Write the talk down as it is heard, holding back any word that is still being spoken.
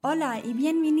Hola y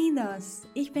bienvenidos!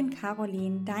 Ich bin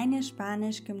Caroline, deine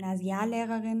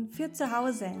Spanisch-Gymnasiallehrerin für zu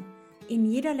Hause. In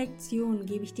jeder Lektion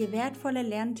gebe ich dir wertvolle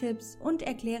Lerntipps und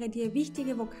erkläre dir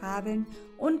wichtige Vokabeln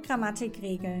und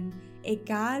Grammatikregeln,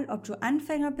 egal ob du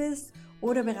Anfänger bist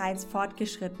oder bereits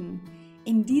fortgeschritten.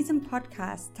 In diesem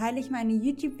Podcast teile ich meine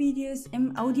YouTube-Videos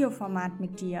im Audioformat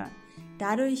mit dir.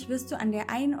 Dadurch wirst du an der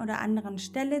einen oder anderen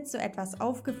Stelle zu etwas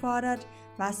aufgefordert,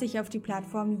 was sich auf die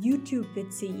Plattform YouTube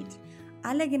bezieht.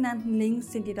 Alle genannten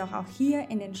Links sind jedoch auch hier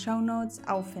in den Shownotes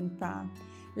auffindbar.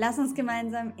 Lass uns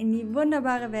gemeinsam in die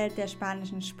wunderbare Welt der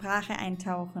spanischen Sprache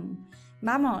eintauchen.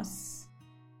 ¡Vamos!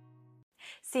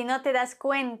 Si no te das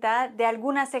cuenta de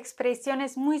algunas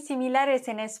expresiones muy similares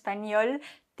en español,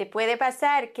 te puede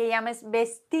pasar que llames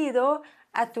vestido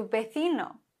a tu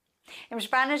vecino. Im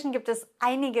Spanischen gibt es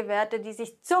einige Wörter, die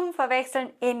sich zum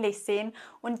Verwechseln ähnlich sehen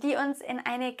und die uns in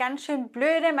eine ganz schön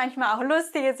blöde, manchmal auch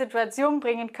lustige Situation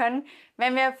bringen können,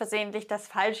 wenn wir versehentlich das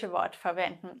falsche Wort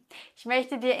verwenden. Ich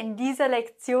möchte dir in dieser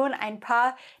Lektion ein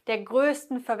paar der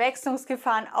größten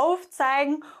Verwechslungsgefahren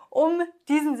aufzeigen, um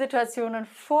diesen Situationen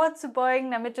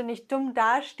vorzubeugen, damit du nicht dumm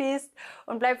dastehst,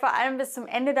 und bleib vor allem bis zum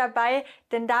Ende dabei,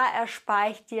 denn da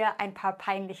erspare ich dir ein paar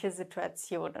peinliche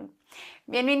Situationen.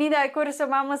 Bienvenido al curso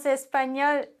Vamos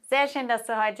Español. Sehr schön, dass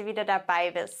du heute wieder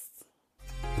dabei bist.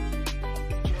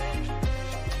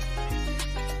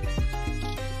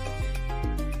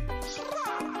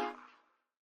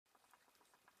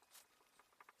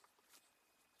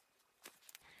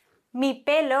 Mi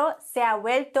pelo se ha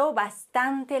vuelto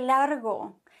bastante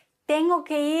largo. Tengo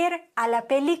que ir a la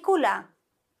película.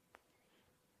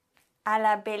 ¿A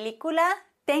la película?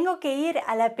 ¿Tengo que ir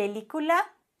a la película?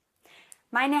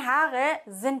 Meine Haare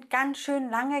sind ganz schön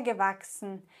lange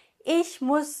gewachsen. Ich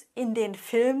muss in den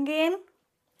Film gehen?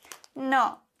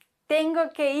 No, tengo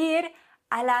que ir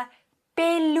a la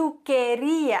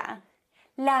peluquería.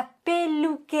 La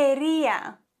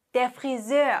peluquería, der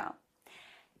Friseur.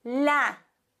 La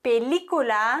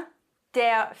película,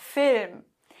 der Film.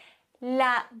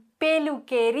 La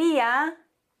peluquería,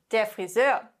 der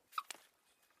Friseur.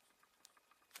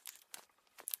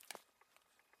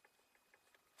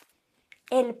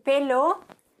 El pelo,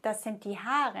 das sind die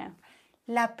Haare.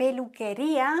 La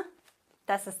peluquería,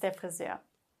 das ist der Friseur.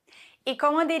 ¿Y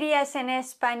cómo dirías en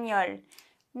español?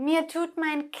 Mir tut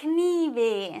mein Knie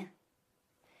weh.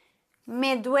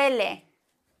 Me duele.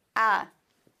 A.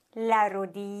 La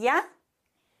rodilla.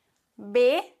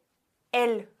 B.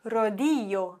 El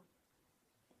rodillo.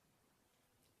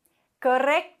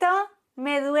 Correcto,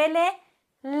 me duele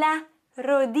la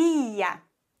rodilla.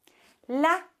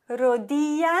 La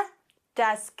rodilla,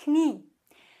 das Knie.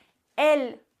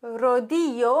 El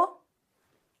rodillo,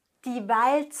 die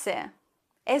Walze.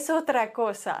 Es otra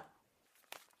cosa.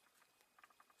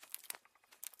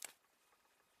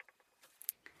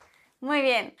 Muy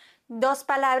bien. Dos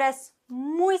palabras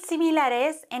muy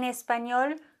similares en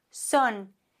español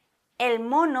son el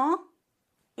mono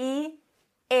y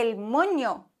el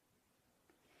moño.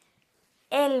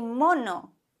 El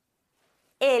mono.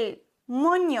 El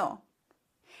moño.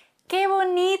 ¡Qué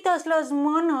bonitos los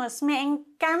monos! ¡Me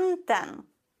encantan!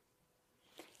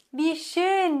 ¡Wie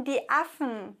schön die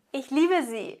Affen! Ich liebe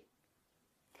sie.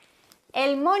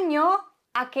 El moño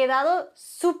ha quedado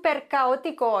súper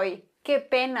caótico hoy. ¡Qué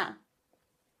pena!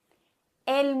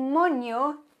 El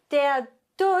moño, der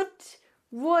Dutt,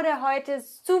 wurde heute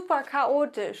super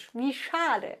chaotisch. Wie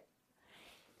schade.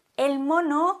 El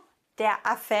mono, der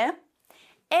Affe.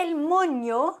 El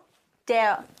moño,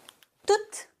 der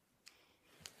Dutt.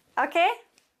 ¿Ok?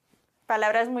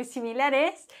 Palabras muy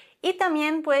similares. Y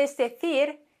también puedes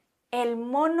decir el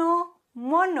mono,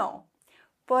 mono.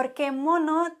 Porque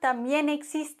mono también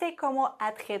existe como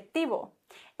adjetivo.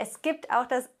 Es gibt auch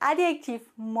das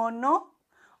Adjektiv mono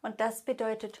und das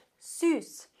bedeutet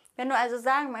süß. Wenn du also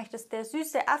sagen möchtest, der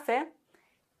süße Affe,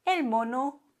 el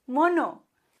mono, mono.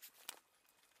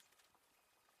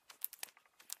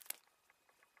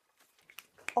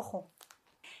 Ojo.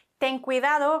 Ten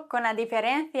cuidado con la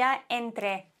diferencia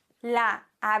entre la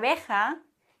abeja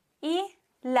y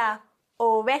la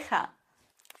oveja.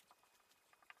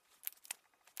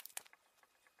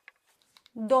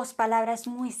 Dos palabras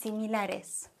muy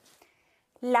similares.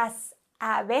 Las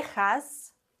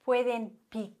abejas pueden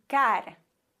picar.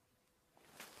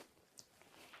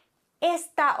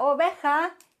 Esta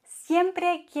oveja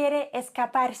siempre quiere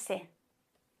escaparse.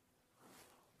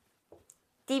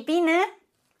 Die Biene,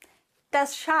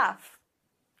 das Schaf.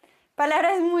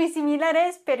 Palabras muy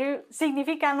similares, pero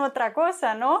significan otra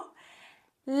cosa, ¿no?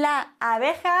 La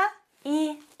abeja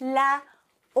y la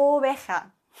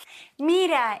oveja.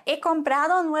 Mira, he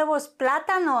comprado nuevos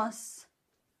plátanos.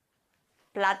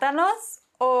 ¿Plátanos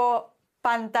o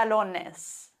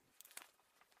pantalones?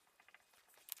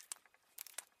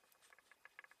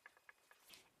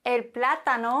 El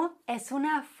plátano es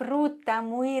una fruta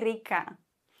muy rica.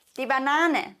 Die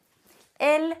Banane,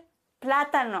 el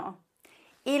plátano.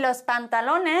 Y los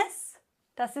pantalones,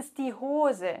 das ist die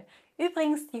Hose.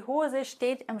 Übrigens, die Hose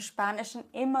steht im Spanischen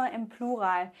immer im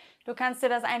Plural. Du kannst dir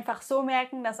das einfach so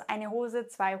merken, dass eine Hose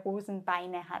 2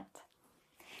 Hosenbeine hat.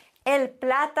 El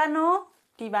plátano,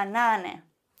 die Banane.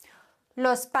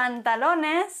 Los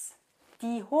pantalones,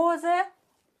 die Hose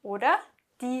oder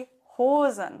die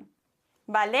Hosen.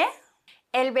 ¿Vale?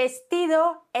 El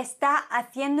vestido está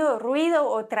haciendo ruido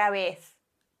otra vez.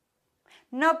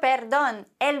 No, perdón,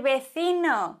 el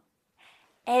vecino.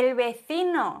 El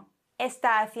vecino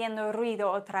está haciendo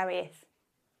ruido otra vez.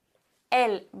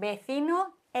 El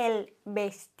vecino, el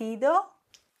vestido.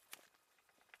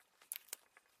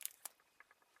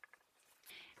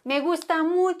 Me gusta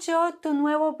mucho tu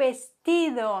nuevo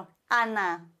vestido,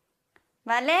 Ana.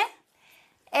 ¿Vale?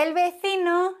 El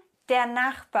vecino, der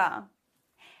Nachbar.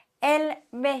 El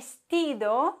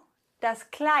vestido, das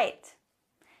Kleid.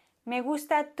 Me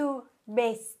gusta tu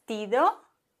vestido,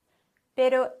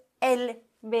 pero el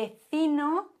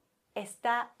vecino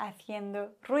está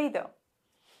haciendo ruido.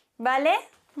 ¿Vale?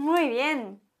 Muy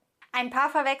bien. Ein paar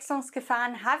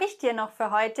Verwechslungsgefahren habe ich dir noch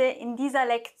für heute in dieser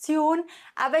Lektion,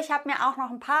 aber ich habe mir auch noch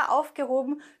ein paar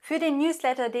aufgehoben für den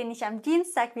Newsletter, den ich am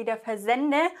Dienstag wieder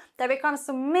versende. Da bekommst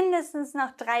du mindestens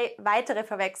noch 3 weitere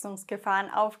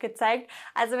Verwechslungsgefahren aufgezeigt.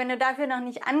 Also wenn du dafür noch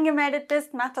nicht angemeldet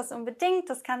bist, mach das unbedingt.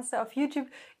 Das kannst du auf YouTube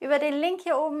über den Link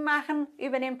hier oben machen.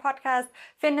 Über den Podcast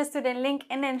findest du den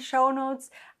Link in den Shownotes.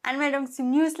 Anmeldung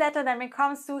zum Newsletter, dann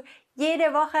bekommst du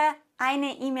jede Woche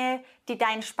eine E-Mail, die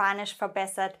dein Spanisch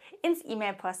verbessert, ins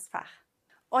E-Mail-Postfach.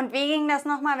 Und wie ging das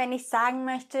nochmal, wenn ich sagen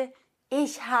möchte,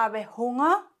 ich habe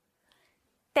Hunger?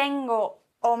 Tengo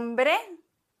hambre?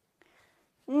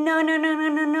 No, no, no, no,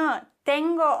 no, no.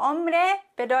 Tengo hambre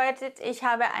bedeutet, ich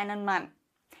habe einen Mann.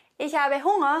 Ich habe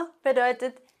Hunger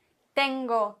bedeutet,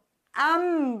 tengo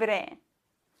hambre.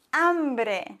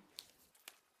 Hambre.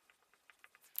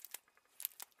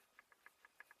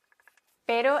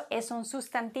 Pero es un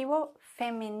sustantivo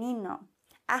femenino.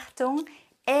 Achtung,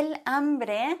 el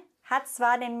hambre hat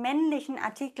zwar den männlichen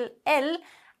Artikel el,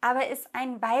 aber ist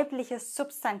ein weibliches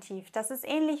Substantiv. Das ist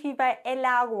ähnlich wie bei el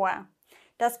agua.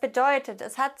 Das bedeutet,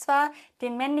 es hat zwar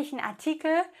den männlichen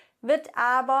Artikel, wird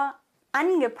aber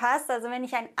angepasst. Also wenn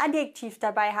ich ein Adjektiv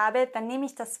dabei habe, dann nehme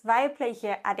ich das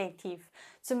weibliche Adjektiv.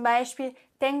 Zum Beispiel,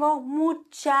 tengo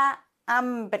mucha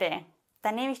hambre.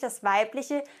 Dann nehme ich das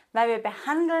Weibliche, weil wir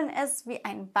behandeln es wie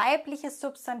ein weibliches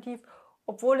Substantiv,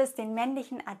 obwohl es den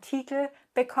männlichen Artikel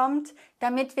bekommt,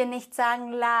 damit wir nicht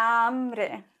sagen la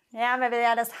hambre. Ja, weil wir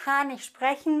ja das H nicht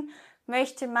sprechen,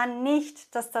 möchte man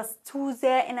nicht, dass das zu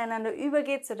sehr ineinander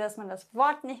übergeht, sodass man das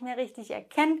Wort nicht mehr richtig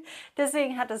erkennt.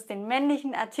 Deswegen hat es den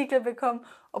männlichen Artikel bekommen,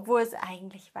 obwohl es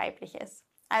eigentlich weiblich ist.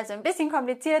 Also ein bisschen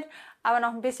kompliziert, aber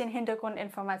noch ein bisschen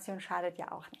Hintergrundinformation schadet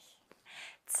ja auch nicht.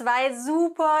 2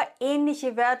 super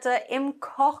ähnliche Wörter im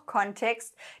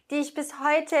Kochkontext, die ich bis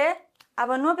heute,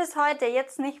 aber nur bis heute,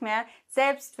 jetzt nicht mehr,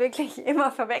 selbst wirklich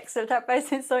immer verwechselt habe, weil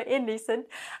sie so ähnlich sind.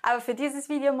 Aber für dieses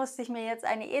Video musste ich mir jetzt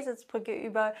eine Eselsbrücke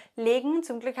überlegen.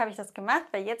 Zum Glück habe ich das gemacht,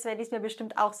 weil jetzt werde ich es mir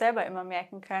bestimmt auch selber immer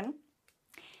merken können.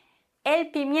 El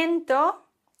pimiento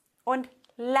und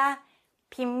la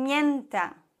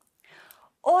pimienta.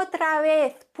 Otra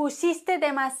vez pusiste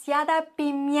demasiada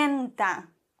pimienta.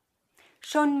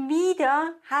 Schon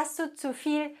wieder hast du zu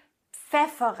viel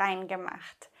Pfeffer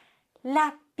reingemacht.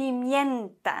 La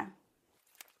pimienta.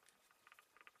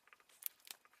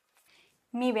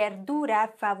 Mi verdura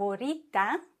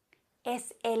favorita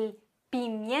es el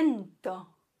pimiento.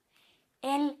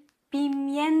 El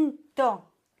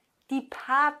pimiento. Die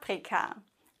Paprika.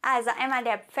 Also einmal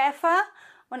der Pfeffer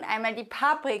und einmal die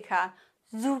Paprika.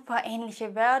 Super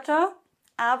ähnliche Wörter,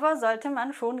 aber sollte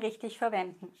man schon richtig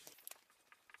verwenden.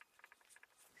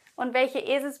 Und welche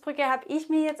Eselsbrücke habe ich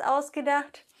mir jetzt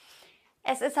ausgedacht?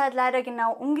 Es ist halt leider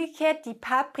genau umgekehrt. Die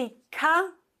Paprika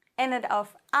endet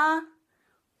auf A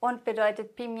und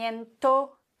bedeutet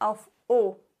Pimiento auf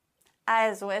O.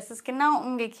 Also es ist genau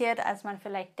umgekehrt, als man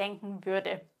vielleicht denken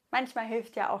würde. Manchmal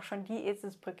hilft ja auch schon die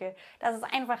Eselsbrücke, dass es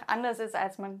einfach anders ist,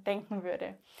 als man denken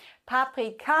würde.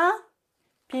 Paprika,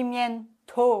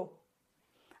 Pimiento.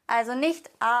 Also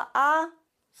nicht AA,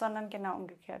 sondern genau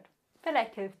umgekehrt.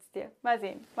 Vielleicht hilft es dir. Mal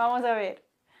sehen. Vamos a ver.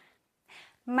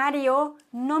 Mario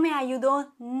no me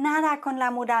ayudó nada con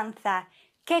la mudanza.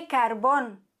 ¡Qué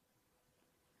carbón!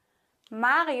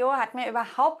 Mario hat mir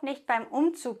überhaupt nicht beim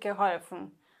Umzug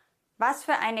geholfen. Was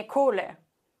für eine Kohle.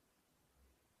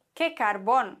 ¡Qué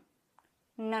carbón!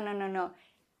 No.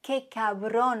 Que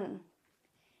cabrón.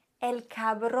 El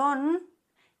cabrón,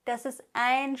 das ist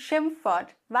ein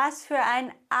Schimpfwort. Was für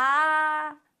ein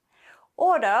A.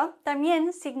 Oder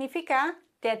también significa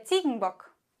der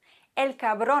Ziegenbock. El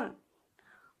cabrón.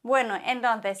 Bueno,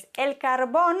 entonces, el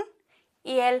carbón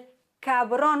y el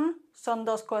cabrón son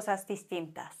dos cosas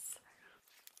distintas.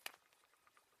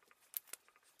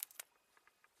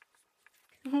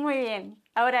 Muy bien,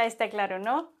 ahora está claro,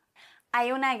 ¿no?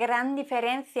 Hay una gran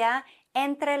diferencia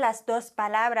entre las dos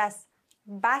palabras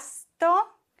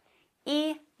basto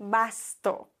y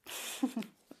basto.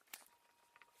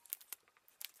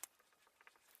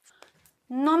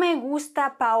 No me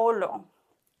gusta Paolo.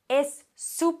 Es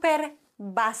super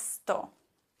basto.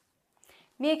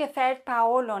 Mir gefällt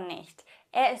Paolo nicht.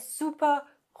 Ist super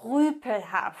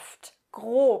rüpelhaft,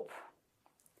 grob.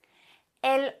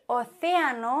 El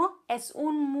océano es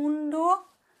un mundo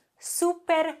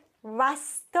super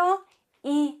vasto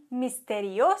y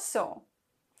misterioso.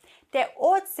 Der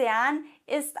Ozean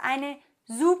ist eine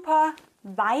super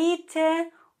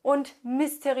weite und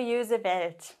mysteriöse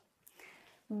Welt.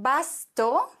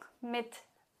 Basto mit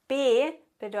B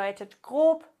bedeutet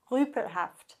grob,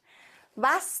 rüpelhaft.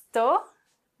 Vasto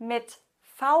mit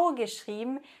V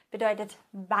geschrieben bedeutet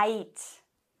weit.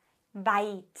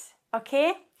 Weit.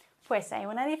 Okay? Pues hay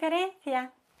una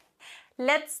diferencia.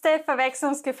 Letzte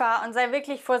Verwechslungsgefahr und sei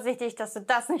wirklich vorsichtig, dass du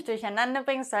das nicht durcheinander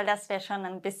bringst, weil das wäre schon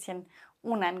ein bisschen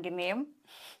unangenehm.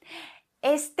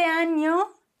 Este año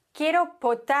quiero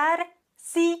votar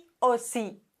sí o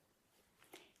sí.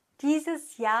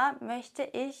 Dieses Jahr möchte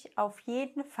ich auf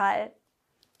jeden Fall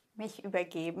mich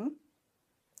übergeben.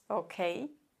 Okay.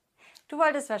 Du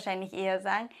wolltest wahrscheinlich eher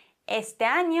sagen, este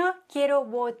año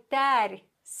quiero votar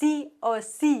sí o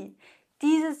sí.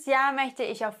 Dieses Jahr möchte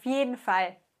ich auf jeden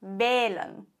Fall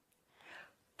wählen.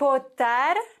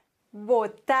 Votar,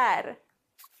 votar.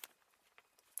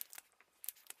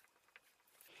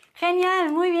 Genial,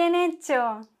 muy bien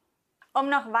hecho. Um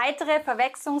noch weitere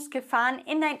Verwechslungsgefahren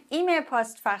in dein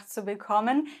E-Mail-Postfach zu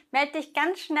bekommen, melde dich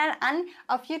ganz schnell an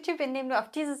auf YouTube, indem du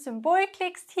auf dieses Symbol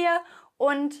klickst hier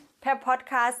und per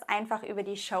Podcast einfach über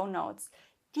die Shownotes.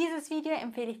 Dieses Video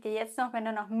empfehle ich dir jetzt noch, wenn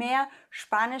du noch mehr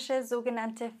spanische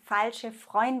sogenannte falsche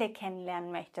Freunde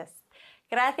kennenlernen möchtest.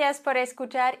 Gracias por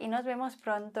escuchar y nos vemos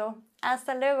pronto.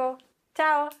 Hasta luego.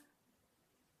 Ciao.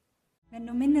 Wenn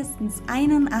du mindestens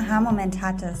einen Aha-Moment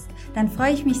hattest, dann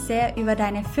freue ich mich sehr über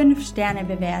deine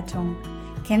 5-Sterne-Bewertung.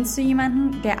 Kennst du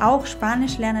jemanden, der auch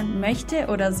Spanisch lernen möchte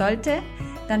oder sollte?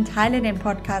 Dann teile den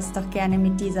Podcast doch gerne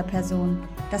mit dieser Person.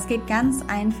 Das geht ganz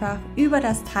einfach über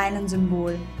das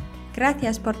Teilen-Symbol.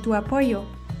 Gracias por tu apoyo.